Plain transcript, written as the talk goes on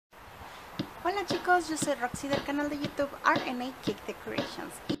Hola chicos, yo soy Roxie del canal de YouTube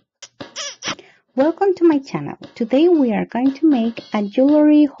R&Acakedecorations. Welcome to my channel. Today we are going to make a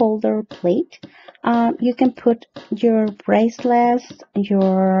jewelry holder plate. You can put your bracelets,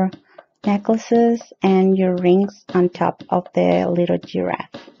 your necklaces, and your rings on top of the little giraffe.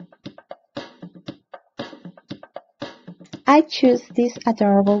 I choose this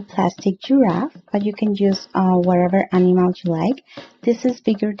adorable plastic giraffe, but you can use whatever animal you like. This is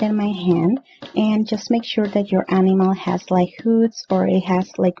bigger than my hand, and just make sure that your animal has like hoods or it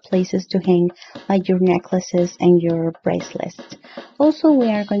has like places to hang like your necklaces and your bracelets. Also, we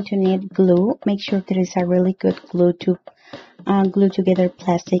are going to need glue. Make sure there is a really good glue to glue together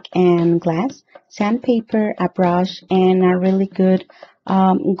plastic and glass, sandpaper, a brush, and a really good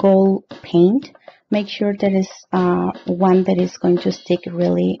gold paint. Make sure there is one that is going to stick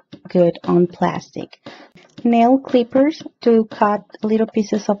really good on plastic. Nail clippers to cut little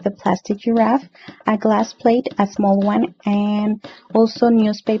pieces of the plastic giraffe, a glass plate, a small one, and also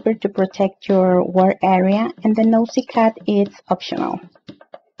newspaper to protect your work area, and the nosy cut is optional.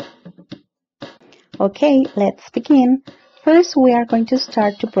 Okay, let's begin. First, we are going to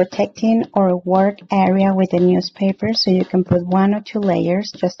start to protecting our work area with the newspaper, so you can put 1 or 2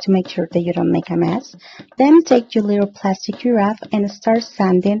 layers just to make sure that you don't make a mess. Then take your little plastic giraffe and start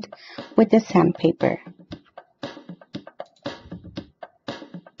sanding with the sandpaper.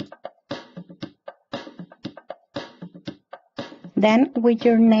 Then with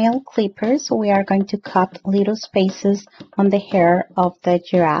your nail clippers, we are going to cut little spaces on the hair of the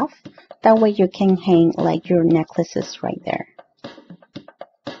giraffe. That way you can hang like your necklaces right there.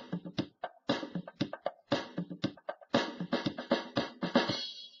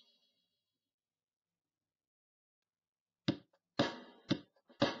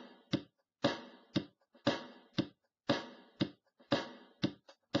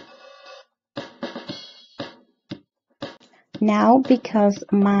 Now, because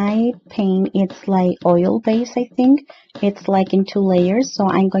my paint it's like oil based, I think it's like in 2 layers, so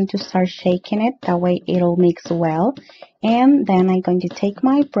I'm going to start shaking it, that way it'll mix well, and then I'm going to take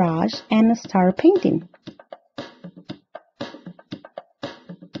my brush and start painting.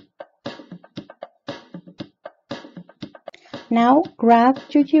 Now grab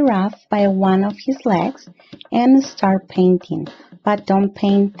your giraffe by one of his legs and start painting, but don't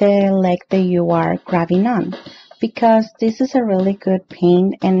paint the leg that you are grabbing on, because this is a really good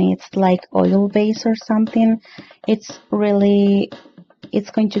paint and it's like oil based or something. It's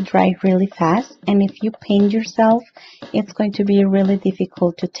going to dry really fast, and if you paint yourself, it's going to be really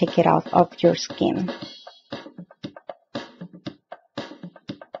difficult to take it off of your skin.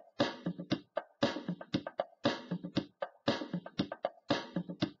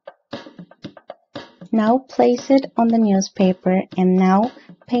 Now place it on the newspaper and now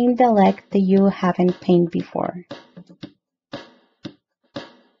paint the leg that you haven't painted before.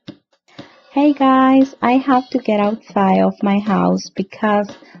 Hey guys, I have to get outside of my house because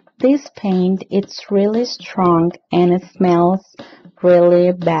this paint it's really strong and it smells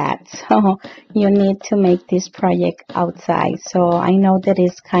really bad. So you need to make this project outside. So I know that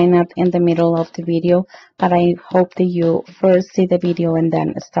it's kind of in the middle of the video, but I hope that you first see the video and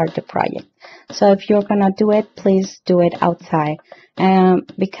then start the project. So if you're gonna do it, please do it outside,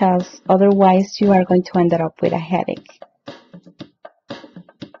 because otherwise you are going to end up with a headache.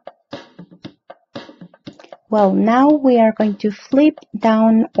 Well, now we are going to flip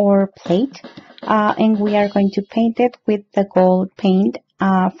down our plate and we are going to paint it with the gold paint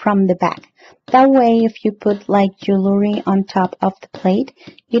from the back. That way, if you put like jewelry on top of the plate,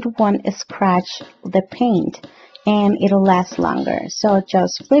 it won't scratch the paint and it'll last longer. So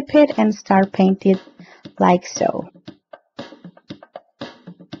just flip it and start painting like so.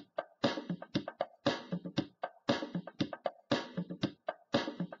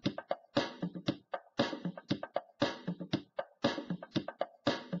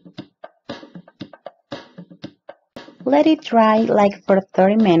 Let it dry like for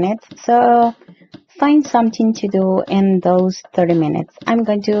 30 minutes. So find something to do in those 30 minutes. I'm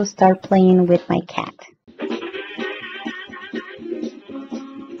going to start playing with my cat.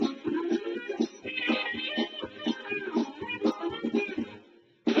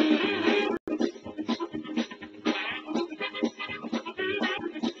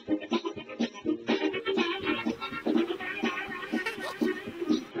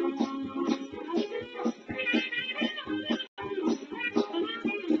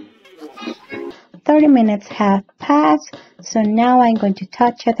 "30 minutes have passed, So now I'm going to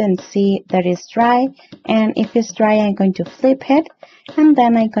touch it and see that it's dry, and if it's dry I'm going to flip it, and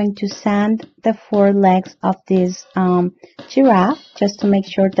then I'm going to sand the four legs of this giraffe just to make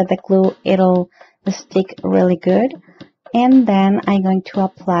sure that the glue it'll stick really good, and then I'm going to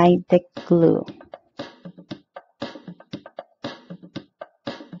apply the glue.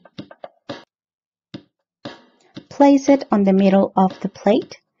 Place it on the middle of the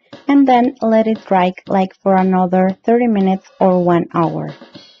plate and then let it dry like for another 30 minutes or 1 hour.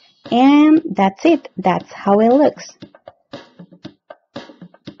 And that's it. That's how it looks.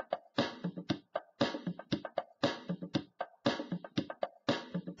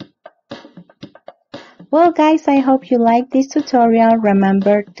 Well guys, I hope you liked this tutorial.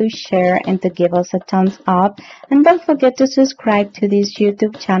 Remember to share and to give us a thumbs up, and don't forget to subscribe to this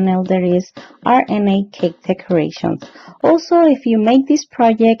YouTube channel that is R&A Cake Decorations. Also, if you make this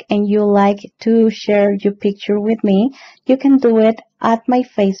project and you like to share your picture with me, you can do it at my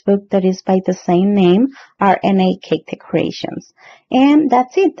Facebook that is by the same name, R&A Cake Decorations. And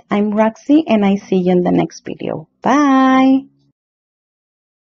that's it. I'm Roxie and I see you in the next video. Bye!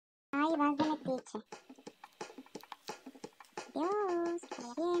 Ay, vas de metiche. Dios, que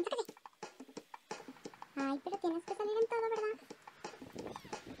vaya bien. Sácate. Ay, pero tienes que salir en todo, ¿verdad?